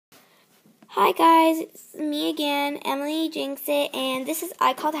Hi guys, it's me again, Emily Jinxit, and this is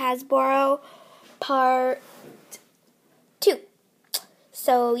I Called Hasborw part 2.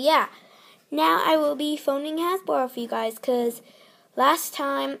 So yeah, now I will be phoning Hasborw for you guys, because last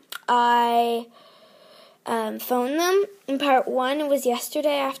time I phoned them in part 1, it was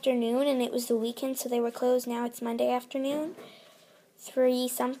yesterday afternoon, and it was the weekend, so they were closed. Now it's Monday afternoon, 3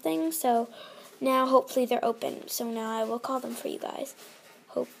 something, so now hopefully they're open. So now I will call them for you guys.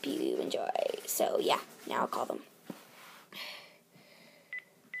 Hope you enjoy. So yeah, now I'll call them.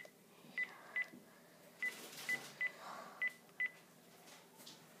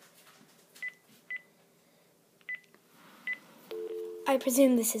 I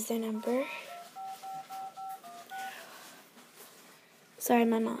presume this is their number. Sorry,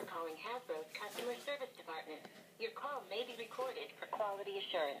 my mom. Calling Hasbrow's customer service department. Your call may be recorded for quality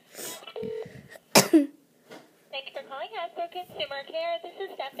assurance. Thank you for calling Hasbrow Consumer Care. This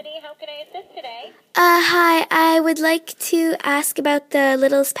is Stephanie. How can I assist today? Hi. I would like to ask about the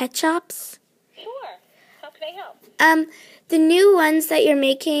Little's Pet Shops. Sure. How can I help? The new ones that you're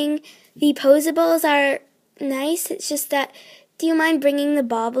making, the posables are nice. It's just that, do you mind bringing the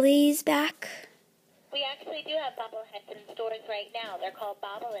bobblies back? We actually do have bobbleheads in stores right now. They're called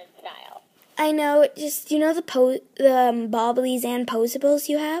Bobble in Style. I know. Just, you know the bobblies and posables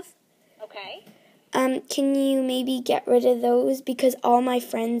you have? Okay. Can you maybe get rid of those because all my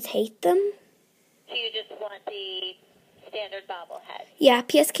friends hate them? So you just want the standard bobblehead? Yeah.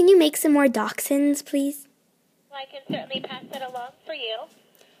 P.S. Can you make some more dachshunds, please? Well, I can certainly pass that along for you.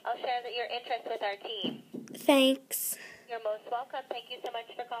 I'll share that your interest with our team. Thanks. You're most welcome. Thank you so much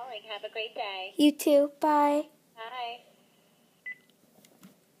for calling. Have a great day. You too. Bye. Bye.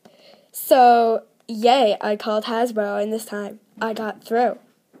 So, yay, I called Hasbro, and this time I got through.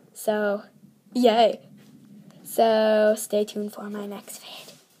 So, yay. So, stay tuned for my next video.